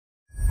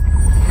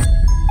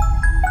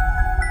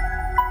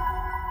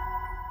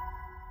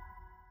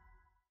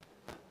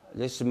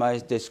this is my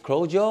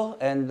disclosure,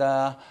 and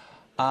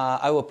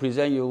I will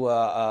present you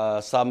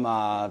some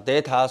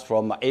data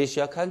from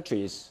Asia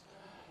countries.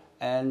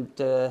 And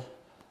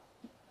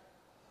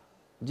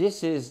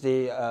this is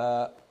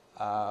the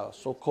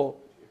so-called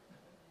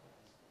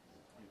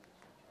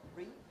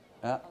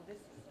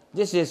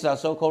this is a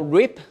so-called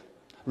RIP.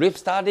 RIP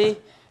study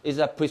is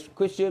a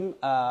prescription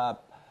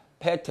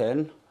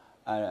pattern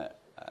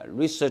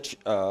research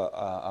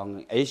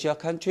on Asia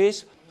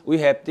countries. We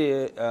have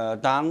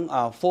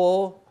done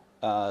 4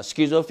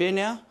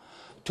 schizophrenia,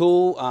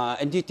 2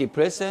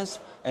 antidepressants,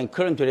 and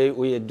currently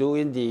we are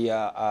doing the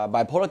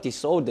bipolar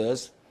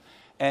disorders.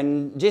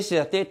 And this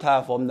is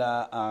data from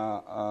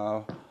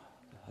the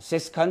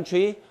 6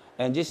 countries,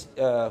 and this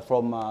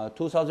from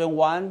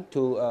 2001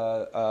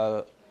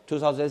 to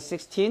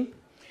 2016.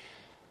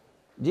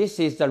 This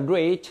is the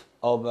rate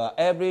of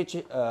average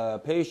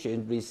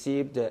patient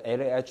received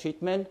LAI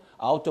treatment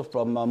out of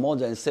from more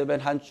than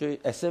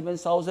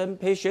 7,000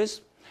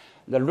 patients.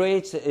 The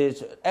rate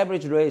is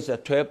average rate is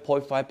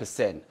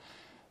 12.5%.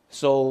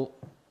 So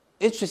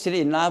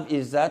interestingly enough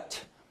is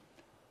that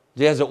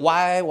there's a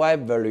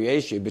wide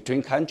variation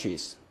between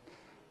countries.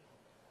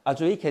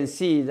 As we can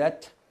see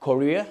that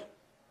Korea,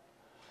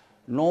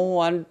 no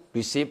one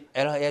received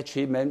LAI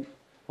treatment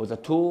for the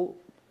 2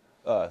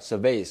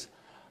 surveys.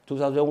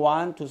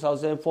 2001,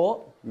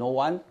 2004, no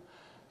one.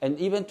 And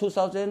even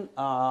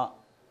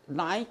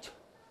 2009,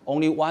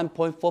 only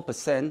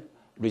 1.4%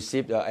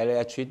 received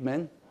LAI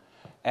treatment.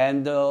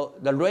 And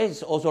the rate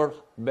is also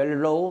very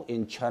low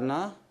in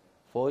China,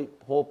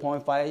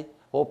 4.5,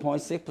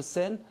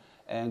 4.6%.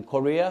 And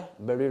Korea,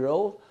 very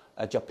low.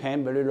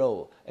 Japan, very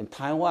low. And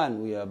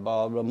Taiwan, we are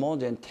about more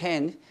than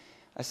 10.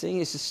 I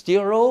think it's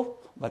still low,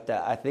 but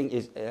I think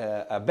it's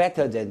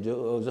better than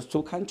those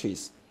 2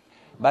 countries.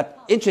 But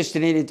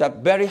interestingly, it's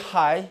very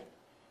high in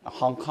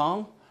Hong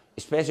Kong,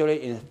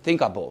 especially in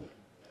Singapore.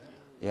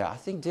 Yeah, I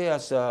think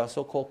there's a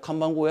so-called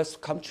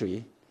Commonwealth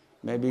country.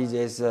 Maybe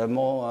there's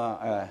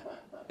more.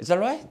 Is that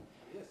right?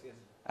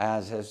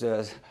 Yes,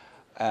 yes.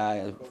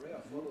 Korea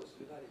follows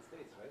the United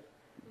States,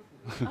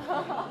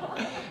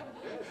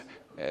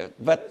 right?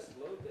 But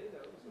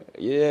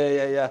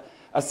yeah.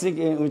 I think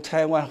in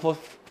Taiwan,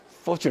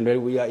 fortunately,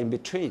 we are in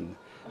between.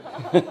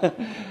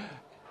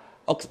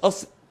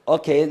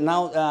 Okay,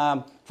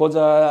 now for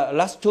the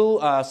last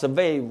 2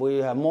 surveys, we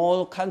have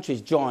more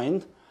countries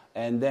joined,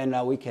 and then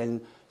we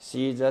can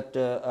see that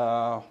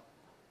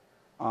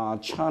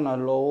China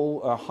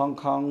low, Hong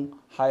Kong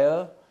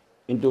higher,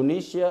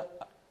 Indonesia,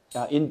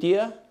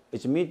 India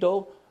is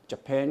middle,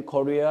 Japan,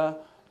 Korea,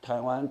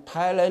 Taiwan,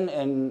 Thailand,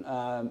 and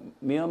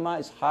Myanmar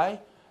is high.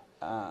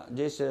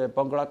 This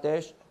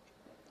Bangladesh,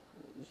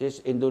 this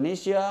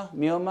Indonesia,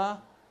 Myanmar,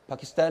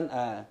 Pakistan,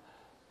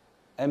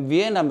 and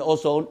Vietnam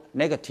also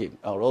negative,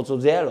 or also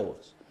 0.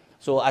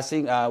 So I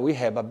think we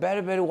have a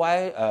very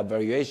wide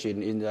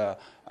variation in the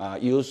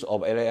use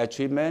of LAI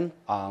treatment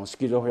on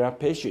schizophrenia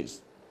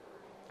patients.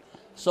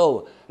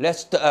 So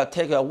let's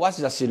take what's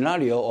the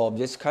scenario of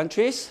these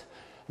countries.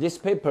 This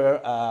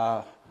paper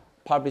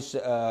published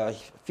a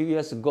few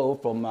years ago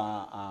from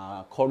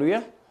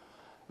Korea.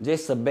 They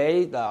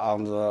surveyed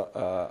on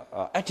the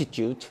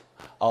attitude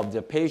of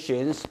the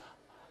patients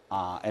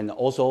and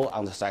also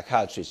on the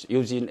psychiatrists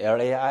using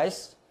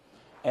LAIs.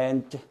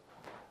 And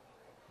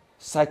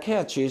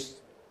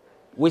psychiatrists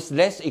with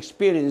less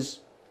experience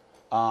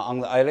on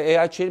the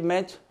LAI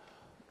treatment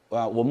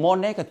were more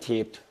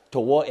negative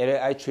toward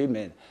LAI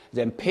treatment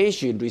than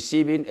patients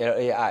receiving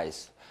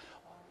LAIs,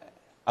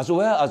 as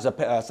well as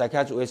a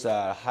psychiatrist with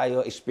a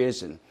higher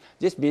experience.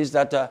 This means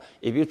that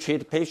if you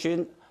treat a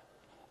patient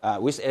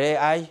with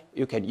LAI,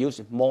 you can use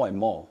it more and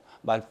more.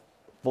 But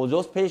for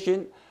those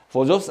patients,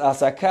 for those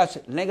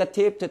psychiatrists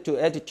negative to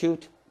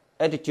attitude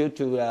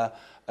to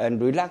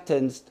and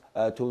reluctance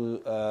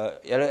to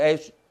LAI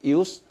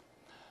use,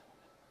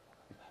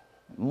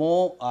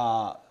 more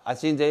I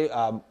think they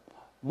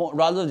more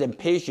rather than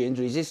patient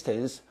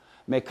resistance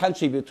may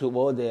contribute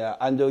toward the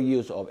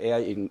underuse of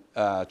AI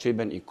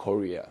treatment in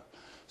Korea.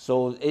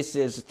 So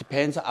it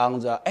depends on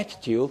the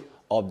attitude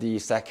of the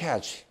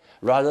psychiatrist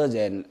rather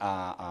than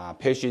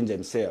patients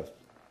themselves.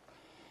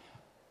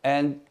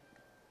 And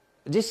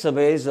this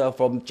survey is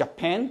from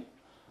Japan.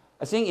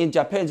 I think in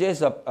Japan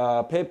there's a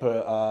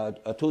paper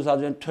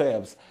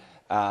 2012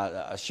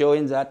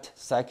 showing that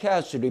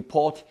psychiatrists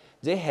report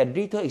they had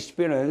little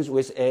experience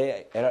with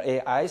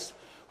LAIs,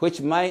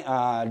 which might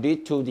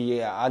lead to the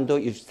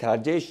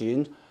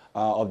underutilization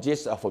of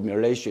these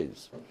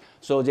formulations.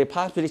 So they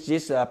published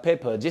this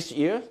paper this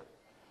year,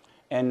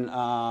 and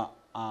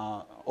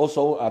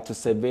also to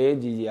survey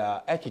the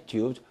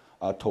attitude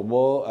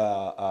toward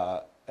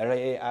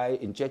LAI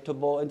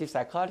injectable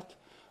antipsychotic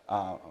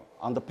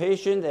on the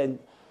patient, and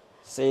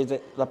say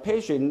that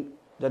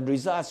the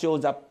results show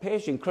that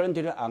patients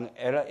currently on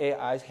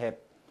LAIs have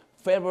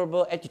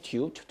favorable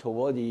attitude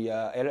toward the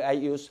LAI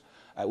use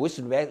with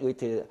respect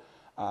with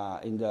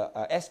in the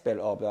aspect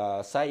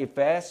of side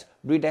effects,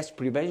 relapse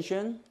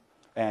prevention,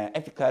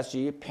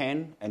 efficacy,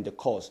 pain, and the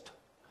cost.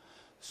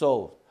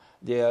 So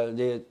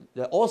the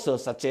author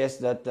suggests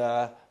that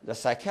the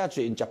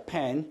psychiatry in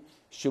Japan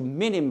should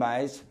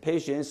minimize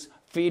patients'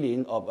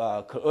 feeling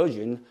of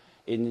coercion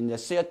in the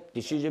shared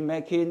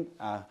decision-making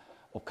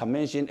of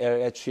conventional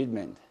LAI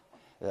treatment.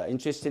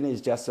 Interestingly,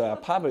 it's just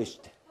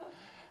published.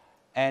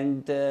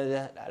 And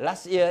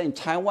last year in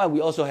Taiwan,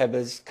 we also have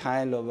this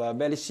kind of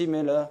very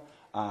similar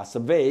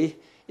survey.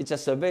 It's a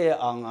survey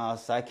on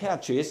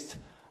psychiatrists,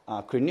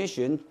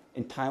 clinicians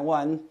in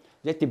Taiwan.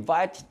 They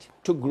divided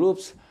two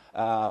groups,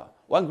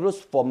 one group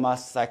from a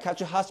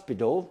psychiatric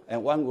hospital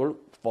and one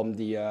group from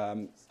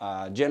the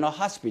general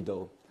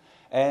hospital.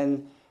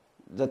 And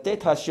the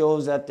data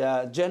shows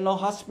that general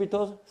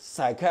hospital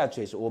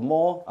psychiatrists were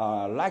more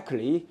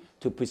likely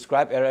to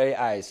prescribe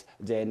LAIs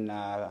than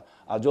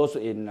those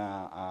in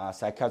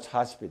psychiatric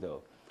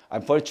hospital.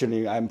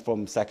 Unfortunately, I'm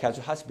from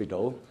psychiatric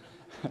hospital.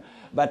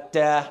 But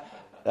that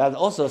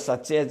also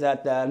suggests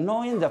that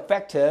knowing the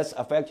factors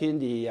affecting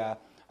the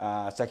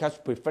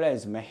psychiatric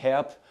preference may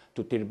help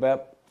to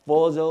develop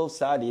further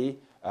study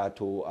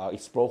to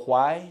explore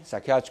why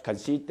psychiatrists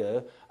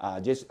consider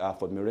this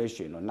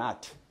formulation or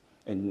not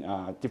in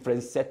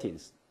different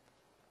settings.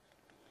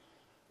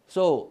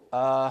 So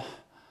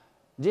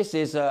this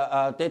is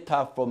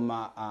data from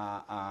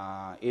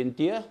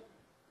India.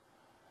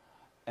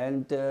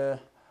 And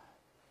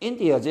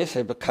India just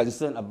have a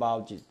concern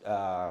about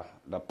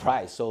the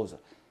price. So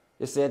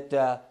they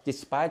said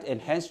despite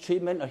enhanced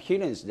treatment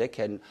adherence, they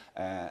can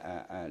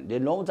they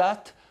know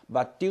that,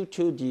 but due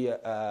to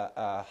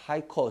the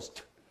high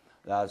cost,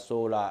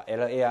 so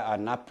LAI are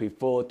not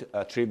preferred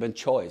treatment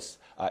choice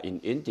in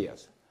India.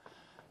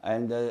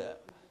 And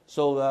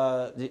so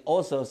the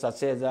author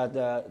says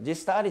that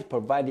this study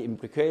provided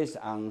implications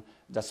on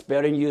the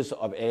sparing use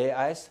of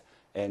LAIs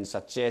and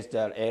suggests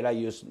that LAI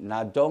use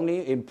not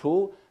only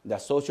improve the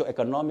social,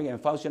 economic,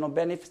 and functional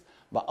benefits,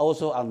 but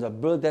also on the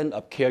burden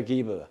of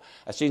caregiver.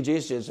 I think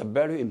this is a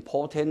very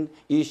important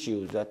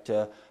issue that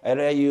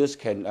LAI use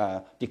can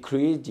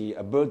decrease the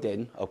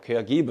burden of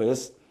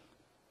caregivers.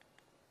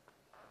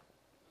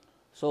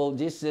 So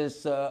this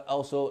is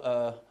also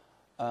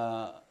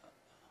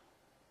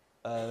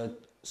a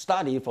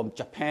study from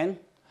Japan,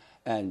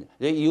 and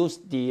they use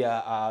the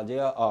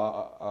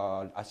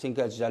I think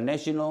it's the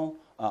National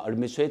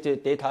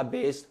Administrative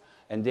Database,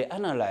 and they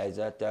analyze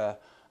that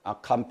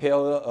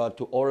compared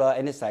to oral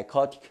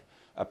antipsychotic,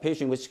 a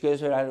patient with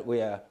schizophrenia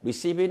were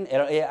receiving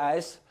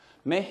LAIs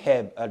may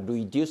have a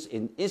reduced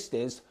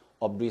instance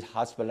of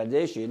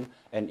hospitalization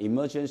and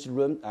emergency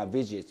room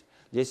visits.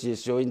 This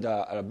is showing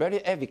the very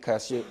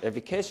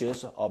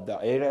efficacious of the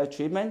LAI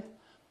treatment.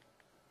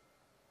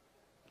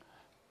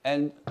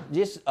 And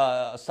this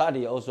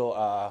study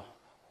also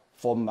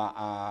from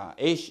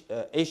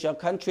Asian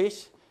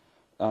countries.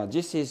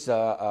 This is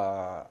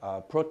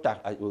a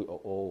product,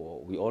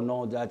 we all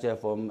know that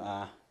from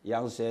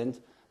Janssen,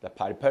 the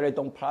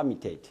paliperidone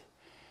palmitate.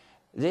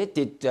 They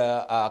did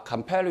a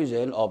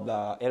comparison of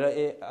the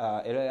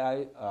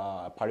LAI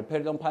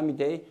paliperidone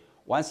palmitate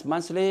once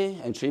monthly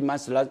and 3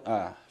 months,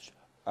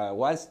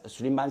 once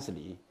 3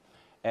 monthly.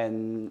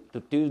 And to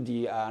do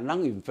the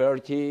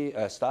non-inferiority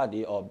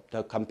study of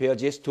to compare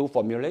these two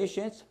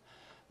formulations.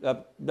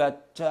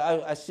 But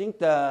I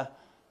think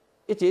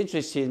it's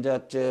interesting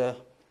that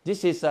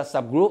this is a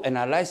subgroup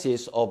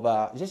analysis of,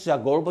 this is a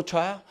global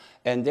trial,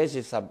 and this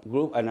is a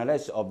group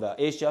analysis of the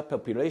Asia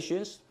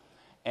populations.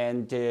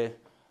 And the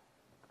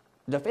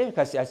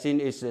efficacy, I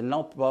think, is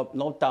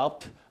no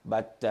doubt,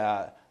 but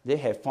they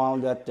have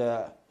found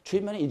that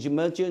treatment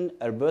emergent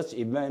adverse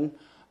event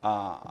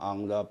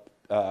on the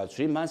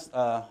 3 months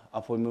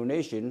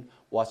formulation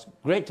was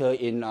greater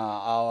in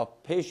our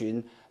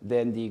patients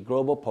than the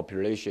global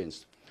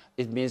populations.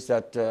 It means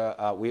that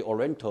we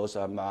Orientals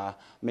are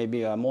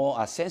maybe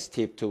more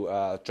sensitive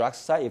to drug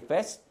side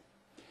effects.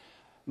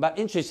 But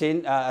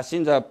interesting, I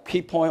think the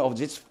key point of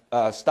this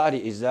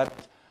study is that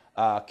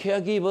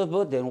caregiver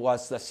burden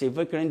was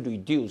significantly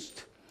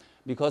reduced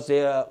because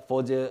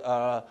for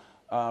the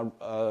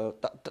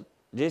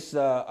this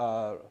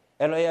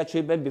LAI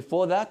treatment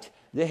before that,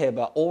 they have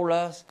an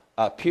oral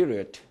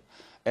period,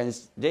 and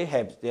they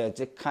have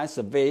the kind of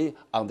survey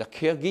on the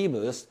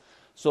caregivers.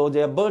 So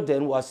their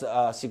burden was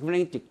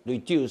significantly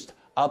reduced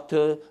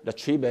after the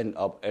treatment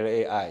of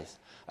LAIs.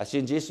 I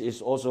think this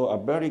is also a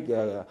very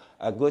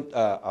good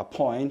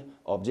point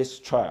of this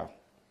trial.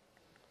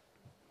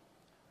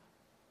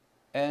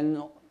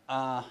 And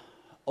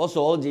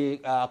also the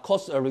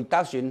cost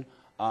reduction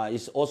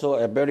is also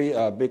a very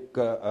big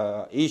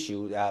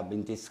issue that has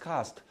been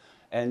discussed.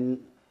 And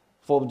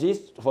from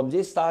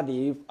this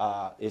study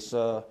is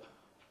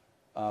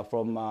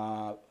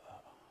from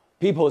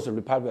People's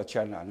Republic of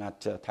China,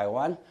 not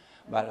Taiwan,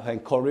 but in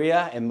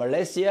Korea and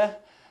Malaysia,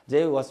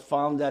 they was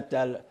found that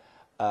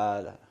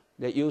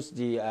they used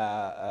the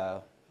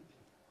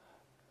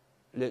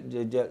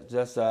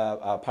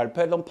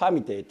paliperidone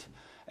palmitate,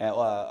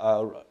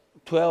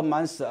 12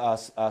 months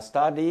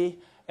study,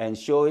 and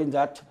showing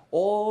that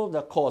all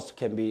the costs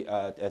can be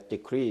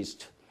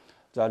decreased.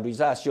 The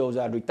results show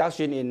that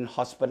reduction in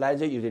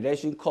hospitalization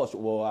utilization costs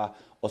were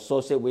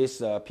associated with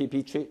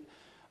PP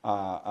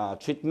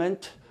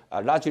treatment,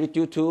 largely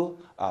due to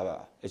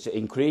its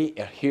increased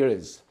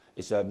adherence.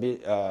 It's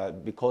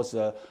because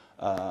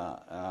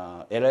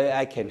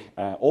LAI can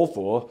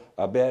offer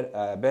a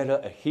better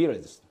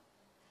adherence.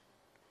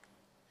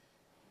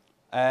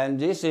 And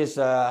this is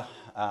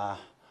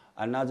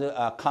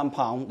another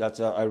compound that's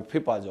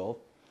aripiprazole.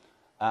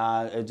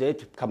 They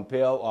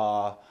compare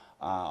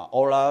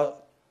oral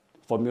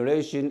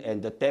formulation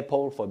and the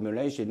depot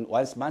formulation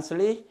once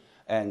monthly,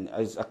 and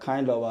it's a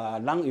kind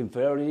of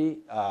non-inferiority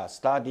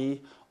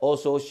study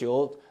also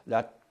showed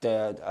that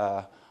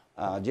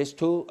these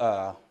two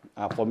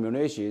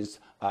formulations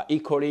are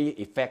equally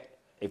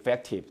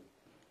effective.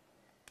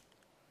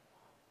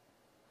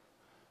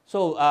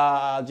 So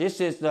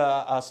this is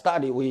the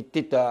study we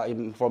did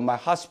from my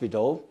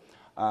hospital.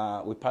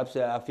 We perhaps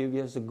a few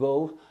years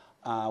ago.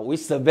 We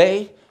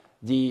surveyed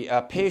the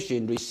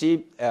patient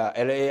received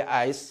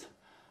LAIs,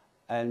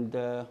 and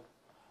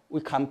we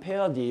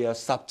compare the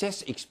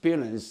subject's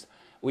experience.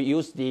 We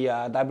use the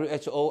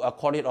WHO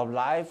quality of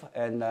life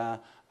and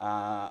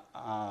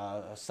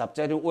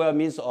subjective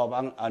well-being of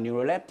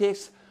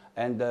neuroleptics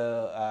and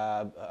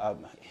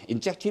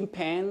injection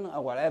pen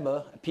or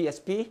whatever,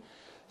 PSP.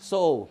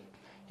 So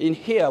in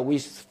here we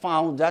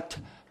found that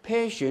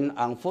patient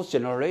on fourth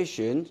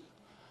generation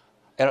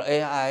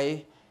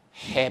LAI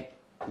had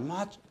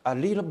a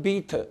little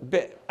better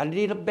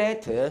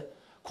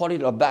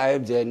quality of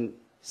life than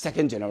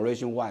second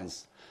generation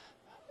ones.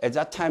 At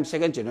that time,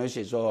 second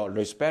generation was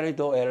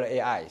respiratory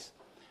LAIs.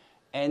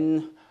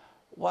 And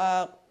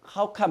well,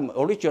 how come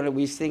originally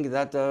we think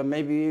that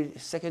maybe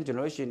second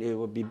generation it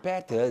would be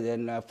better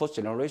than first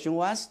generation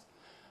ones?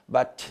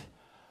 But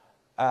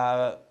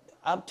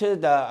after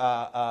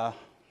the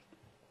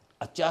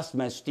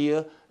adjustment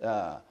still,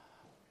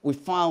 we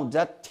found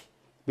that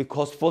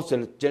because first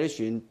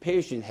generation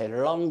patients had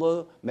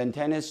longer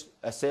maintenance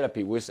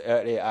therapy with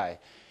LAI.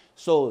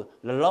 So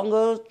the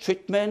longer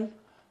treatment,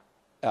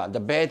 the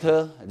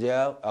better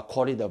their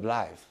quality of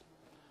life.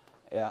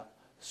 Yeah.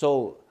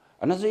 So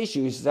another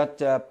issue is that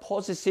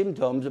positive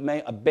symptoms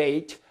may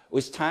abate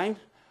with time,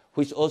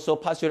 which also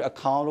partially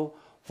account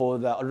for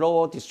the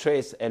lower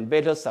distress and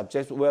better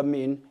subjective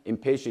well-being in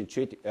patients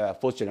treated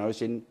first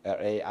generation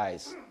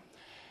LAIs.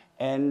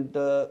 And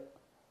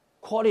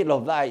quality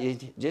of life,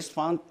 this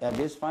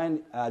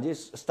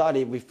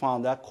study we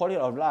found that quality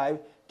of life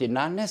did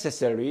not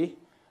necessarily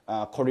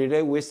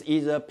correlate with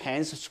either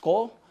PANSS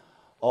score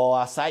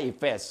or side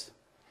effects.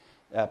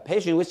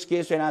 Patients with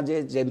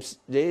schizophrenia,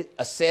 they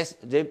assess,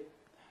 they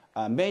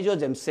measure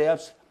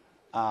themselves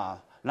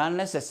not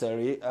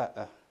necessarily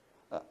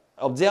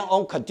of their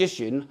own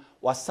condition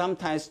was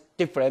sometimes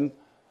different,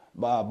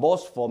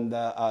 both from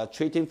the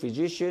treating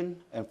physician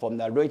and from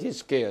the rating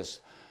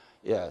scales.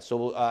 Yeah,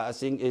 so I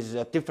think it's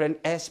a different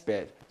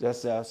aspect.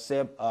 There's a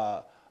self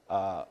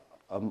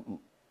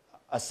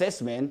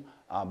assessment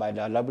by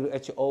the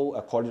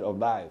WHO quality of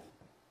life.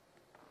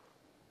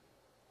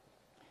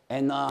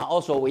 And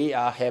also we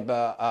have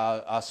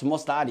a small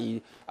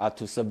study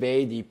to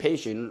survey the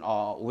patient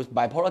with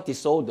bipolar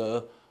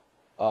disorder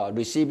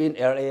receiving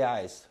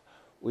LAIs.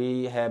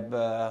 We have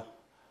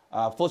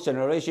first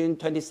generation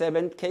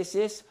 27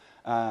 cases,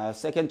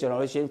 second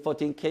generation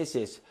 14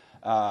 cases.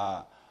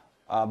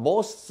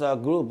 Both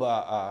group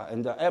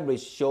and the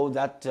average show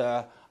that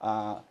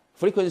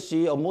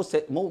frequency of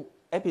mood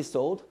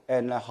episode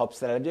and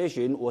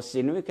hospitalization was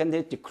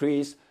significantly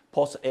decreased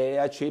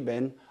post-LAI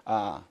treatment,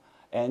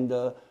 and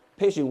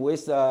patient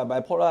with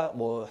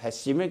bipolar has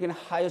significantly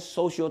higher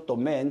social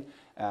domain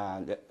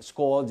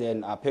score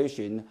than a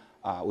patient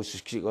with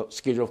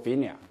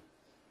schizophrenia.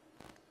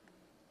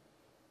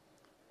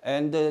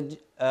 And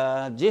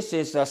this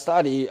is a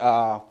study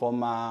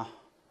from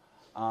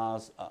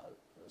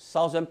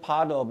southern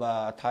part of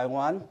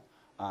Taiwan,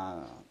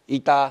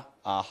 Ida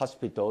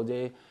Hospital.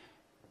 They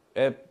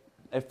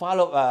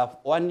follow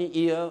 1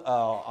 year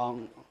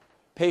on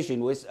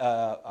patient with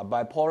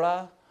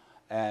bipolar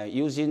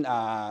using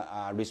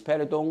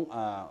risperidone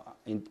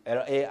in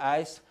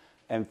LAIs,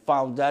 and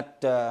found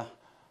that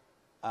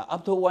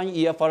after 1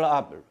 year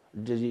follow-up,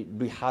 the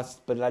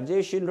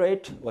rehospitalization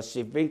rate was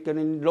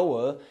significantly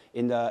lower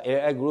in the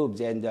LAI group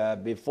than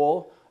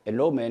before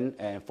enrollment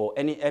and for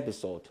any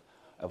episode,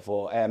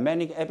 for a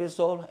manic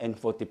episode and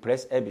for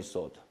depressed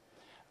episode.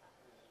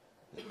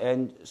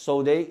 And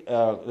so they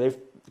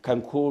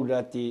conclude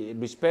that the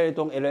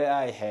risperidone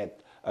LAI had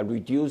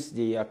reduced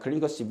the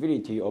clinical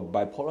severity of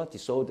bipolar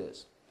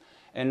disorders.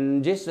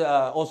 And this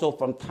also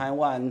from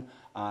Taiwan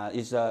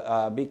is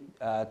a big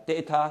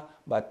data,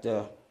 but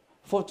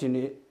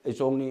fortunately it's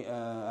only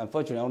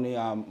unfortunately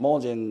only more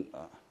than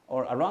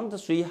or around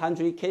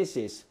 300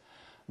 cases.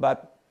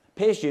 But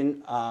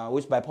patients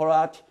with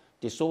bipolar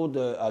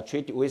disorder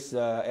treated with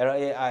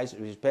LAIs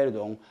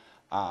risperidone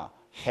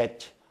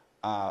had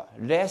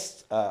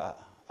less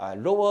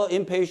lower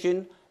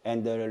inpatient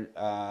and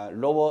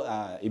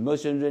lower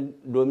emergency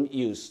room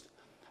use.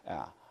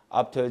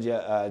 After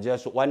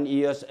just 1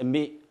 year's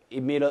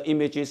immediate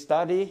imaging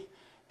study,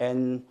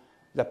 and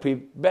the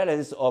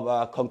prevalence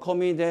of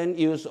concomitant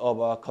use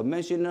of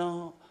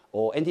conventional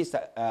or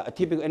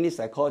typical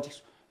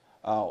antipsychotics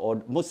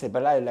or most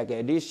stabilizers like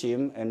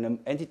lithium and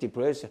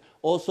antidepressants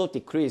also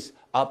decrease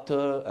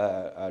after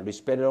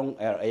risperidone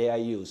LAI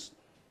use.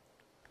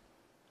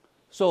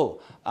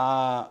 So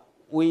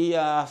we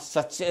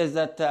suggest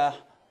that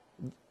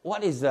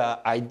what is the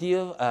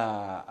ideal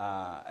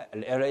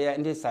LAI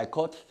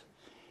antipsychotic?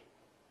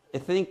 I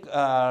think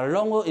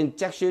longer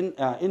injection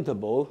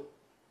interval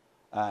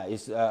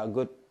is a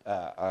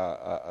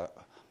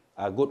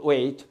good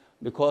way,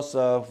 because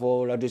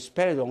for the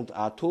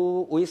risperidone,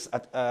 2 weeks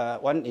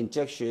at one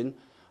injection,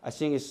 I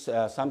think it's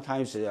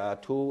sometimes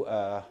not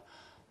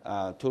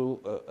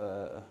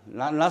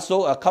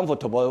so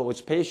comfortable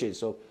with patients.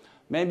 So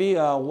maybe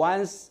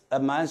once a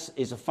month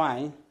is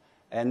fine,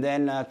 and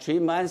then 3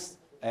 months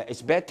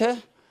is better,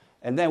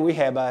 and then we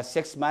have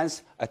 6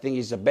 months, I think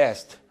is the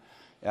best.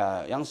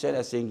 Young said,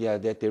 I think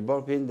they're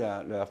developing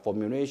the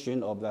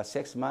formulation of the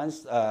 6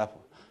 months.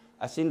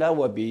 I think that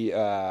would be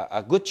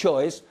a good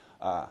choice.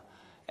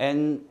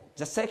 And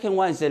the second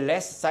one is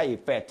less side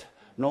effect.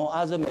 No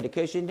other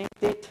medication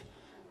needed.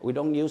 We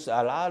don't use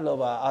a lot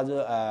of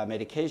other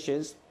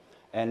medications,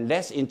 and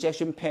less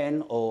injection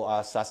pain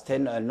or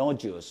sustained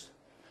nodules.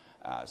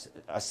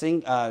 I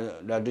think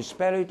the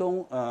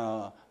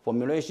risperidone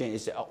formulation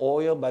is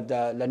oil, but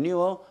the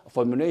newer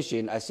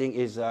formulation, I think,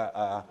 is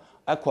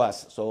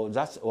aqueous, so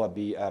that will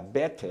be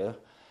better.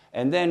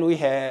 And then we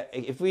have,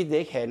 if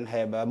they can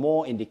have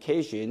more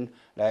indication,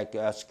 like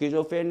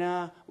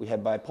schizophrenia, we have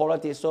bipolar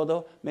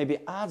disorder, maybe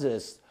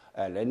others,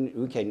 then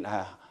we can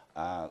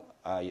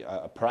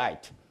apply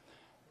it.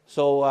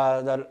 So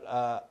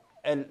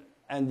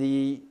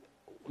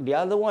the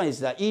other one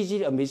is easy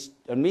to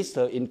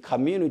administer in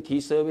community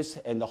service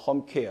and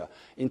home care.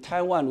 In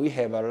Taiwan, we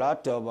have a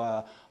lot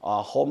of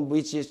home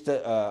visits,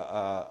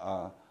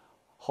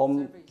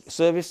 home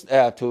service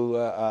to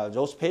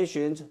those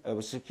patients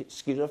with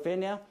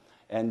schizophrenia.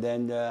 And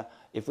then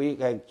if we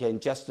can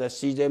just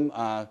see them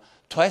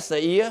twice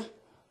a year,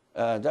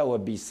 that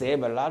would be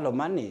save a lot of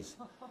money.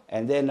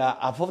 And then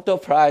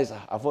affordable price,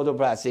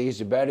 I think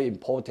is very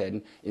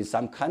important in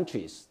some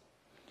countries.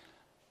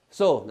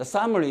 So the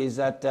summary is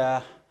that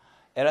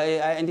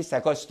LAI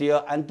antipsychotics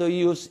still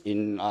underused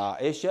in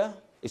Asia,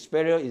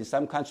 especially in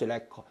some countries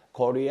like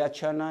Korea,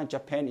 China,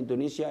 Japan,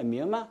 Indonesia, and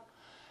Myanmar.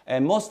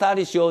 And most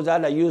studies show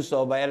that the use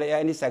of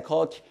LAI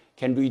antipsychotic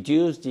can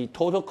reduce the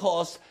total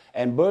cost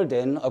and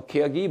burden of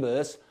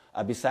caregivers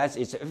besides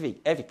its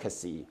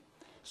efficacy.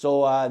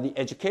 So the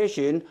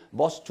education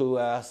both to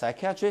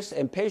psychiatrists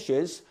and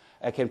patients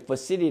can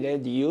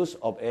facilitate the use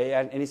of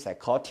LAI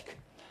antipsychotic.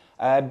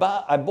 I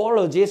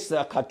borrowed this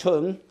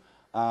cartoon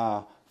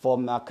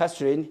from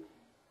Catherine.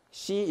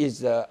 She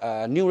is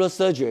a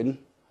neurosurgeon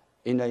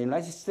in the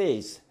United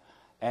States,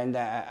 and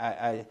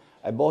I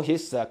bought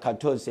his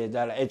cartoon. Said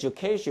that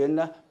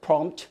education,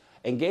 prompt,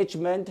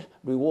 engagement,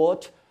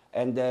 reward,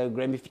 and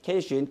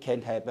gamification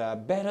can have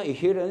better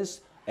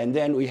adherence, and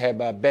then we have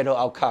a better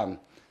outcome.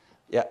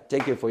 Yeah,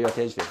 thank you for your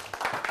attention.